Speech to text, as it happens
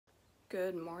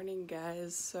Good morning,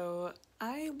 guys. So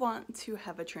I want to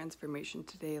have a transformation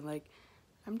today. Like,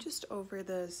 I'm just over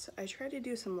this. I try to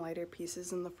do some lighter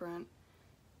pieces in the front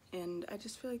and I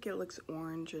just feel like it looks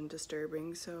orange and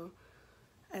disturbing. So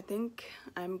I think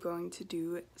I'm going to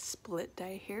do split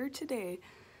dye hair today.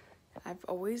 I've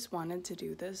always wanted to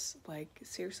do this, like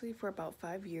seriously, for about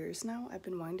 5 years now. I've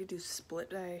been wanting to do split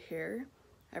dye hair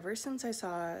ever since I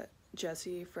saw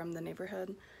Jessie from the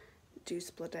neighborhood do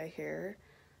split dye hair.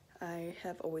 I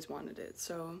have always wanted it,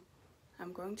 so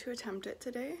I'm going to attempt it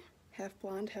today. Half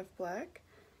blonde, half black,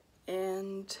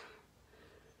 and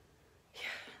yeah,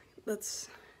 let's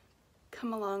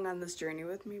come along on this journey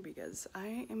with me because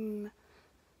I'm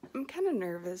kind of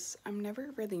nervous. I'm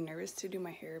never really nervous to do my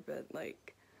hair, but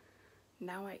like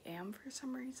now I am for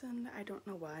some reason. I don't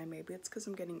know why. Maybe it's because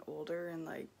I'm getting older and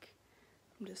like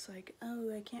I'm just like,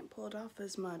 oh, I can't pull it off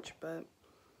as much, but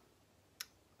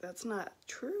that's not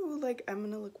true. Like, I'm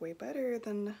gonna look way better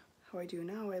than how I do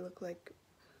now. I look like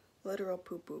literal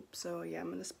poop poop. So yeah,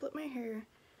 I'm gonna split my hair.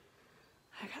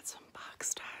 I got some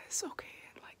box dyes, okay?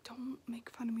 Like, don't make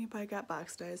fun of me, but I got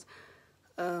box dyes.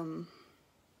 And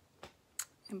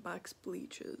box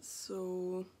bleaches,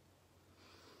 so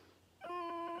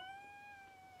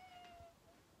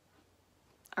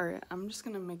alright, I'm just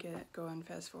gonna make it go on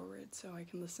fast forward so I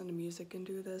can listen to music and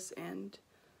do this and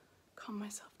calm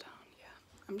myself down.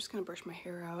 I'm just gonna brush my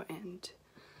hair out and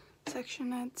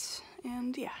section it,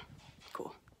 and yeah,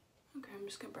 cool. Okay, I'm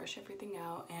just gonna brush everything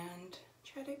out and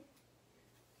try to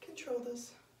control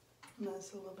this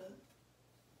mess a little bit.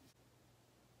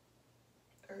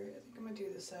 Alright, I think I'm gonna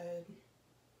do this side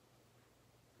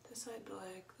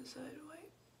black, this side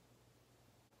white.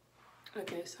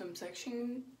 Okay, so I'm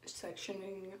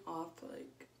sectioning off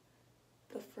like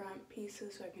the front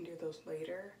pieces so I can do those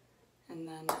later. And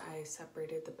then I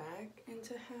separated the back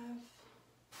into half.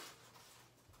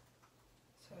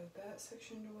 So that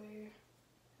sectioned away.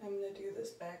 I'm gonna do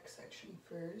this back section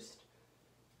first.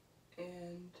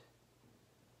 And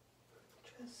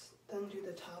just then do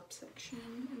the top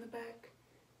section in the back.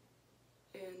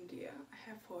 And yeah, I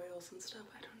have foils and stuff,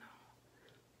 I don't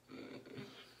know.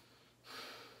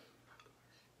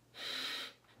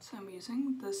 So I'm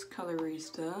using this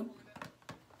Colorista.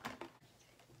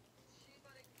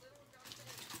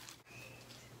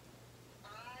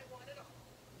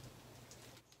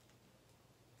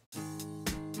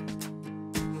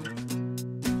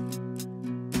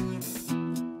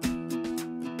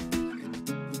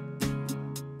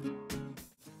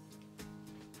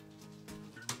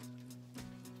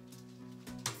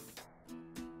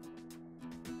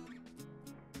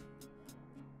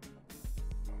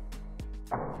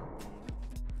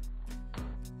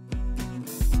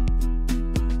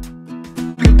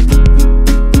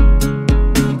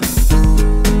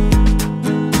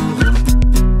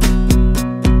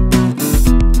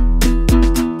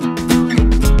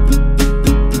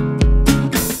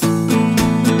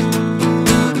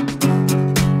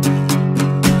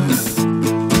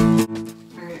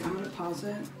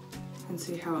 And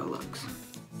see how it looks.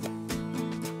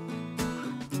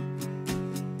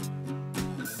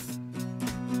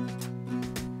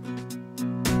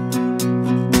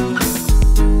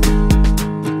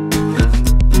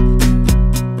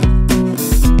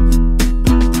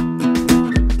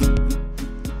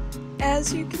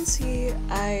 As you can see,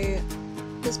 I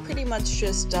was pretty much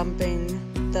just dumping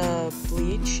the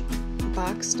bleach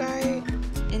box dye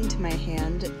into my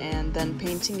hand and then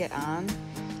painting it on.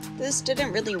 This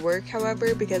didn't really work,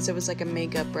 however, because it was like a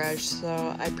makeup brush,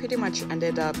 so I pretty much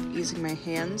ended up using my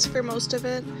hands for most of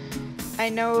it. I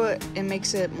know it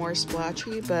makes it more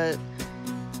splotchy, but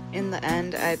in the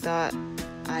end I thought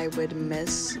I would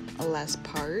miss less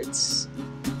parts.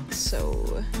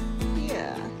 So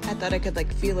yeah, I thought I could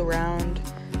like feel around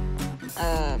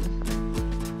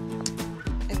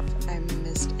if I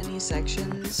missed any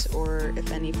sections or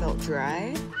if any felt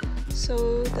dry.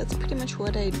 So that's pretty much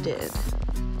what I did.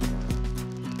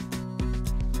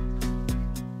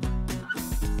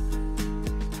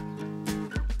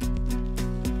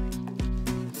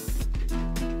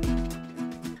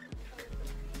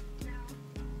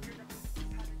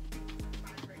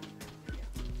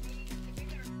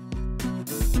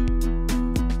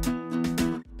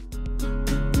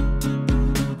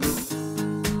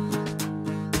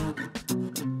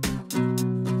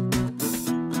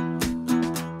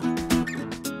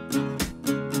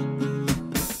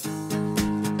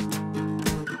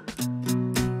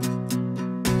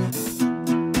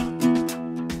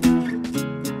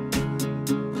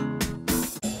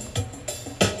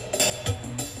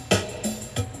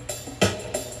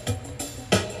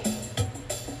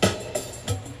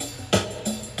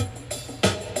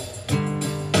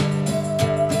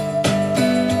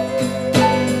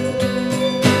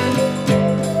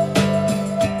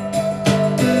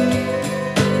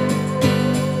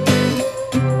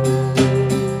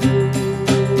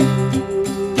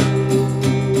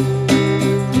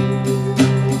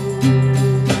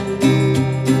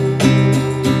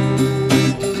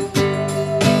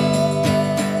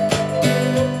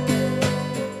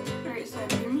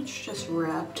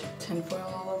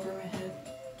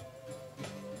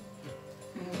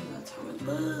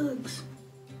 bugs.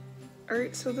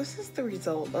 Alright, so this is the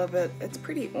result of it. It's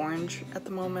pretty orange at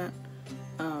the moment,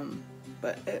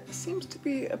 but it seems to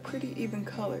be a pretty even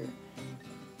color.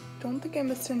 Don't think I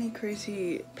missed any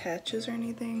crazy patches or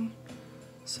anything,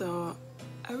 so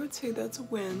I would say that's a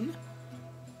win.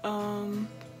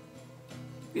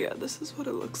 Yeah, this is what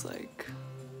it looks like.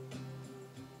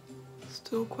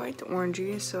 Still quite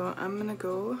orangey, so I'm gonna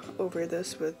go over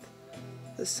this with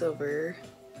the silver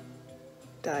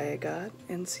dye I got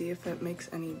and see if it makes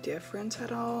any difference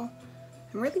at all.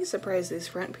 I'm really surprised these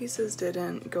front pieces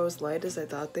didn't go as light as I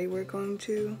thought they were going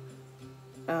to.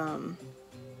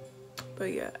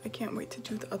 But yeah, I can't wait to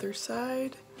do the other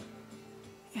side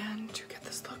and to get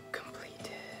this look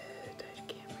completed. I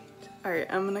can't wait. Alright,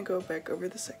 I'm gonna go back over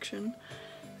the section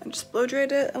and just blow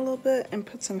dried it a little bit and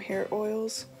put some hair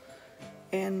oils.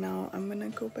 And now I'm gonna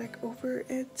go back over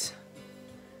it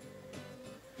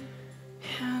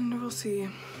and we'll see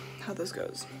how this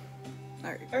goes.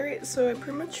 Alright, so I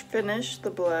pretty much finished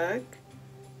the black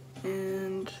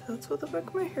and that's what the back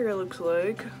of my hair looks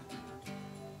like.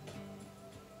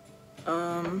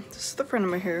 This is the front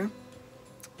of my hair,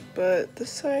 but this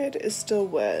side is still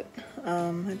wet.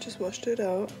 I just washed it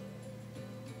out.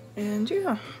 And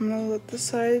yeah, I'm gonna let this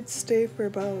side stay for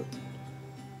about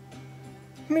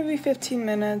maybe 15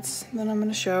 minutes, then I'm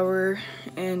gonna shower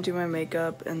and do my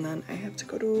makeup, and then I have to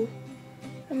go to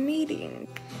a meeting.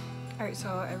 Alright, so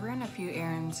I ran a few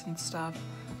errands and stuff,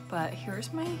 but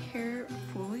here's my hair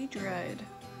fully dried.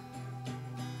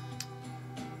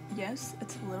 Yes,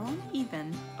 it's a little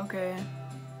uneven, okay?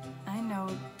 I know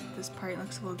this part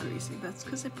looks a little greasy. That's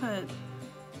because I put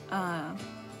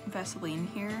Vaseline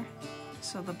here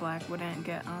so the black wouldn't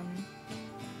get on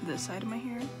this side of my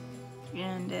hair.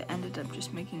 And it ended up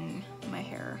just making my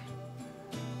hair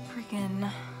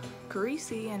freaking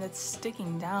greasy and it's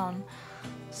sticking down.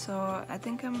 So I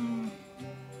think I'm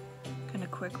gonna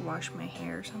quick wash my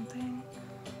hair or something.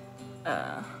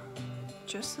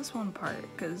 Just this one part,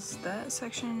 because that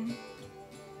section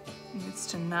needs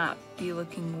to not be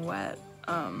looking wet.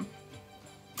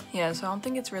 Yeah, so I don't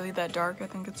think it's really that dark. I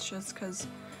think it's just because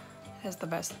it has the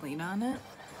Vaseline on it.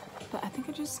 But I think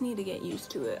I just need to get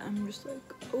used to it. I'm just like,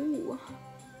 oh,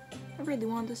 I really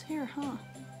want this hair, huh?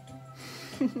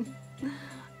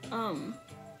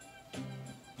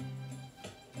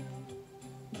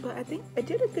 But I think I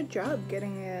did a good job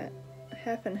getting it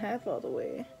half and half all the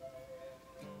way.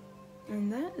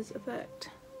 And that is a fact.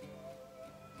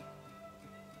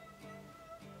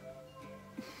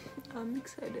 I'm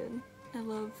excited. I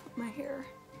love my hair.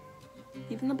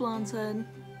 Even the blonde side,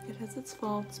 it has its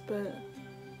faults, but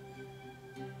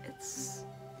it's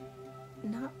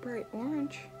not bright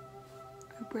orange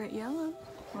or bright yellow,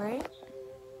 right?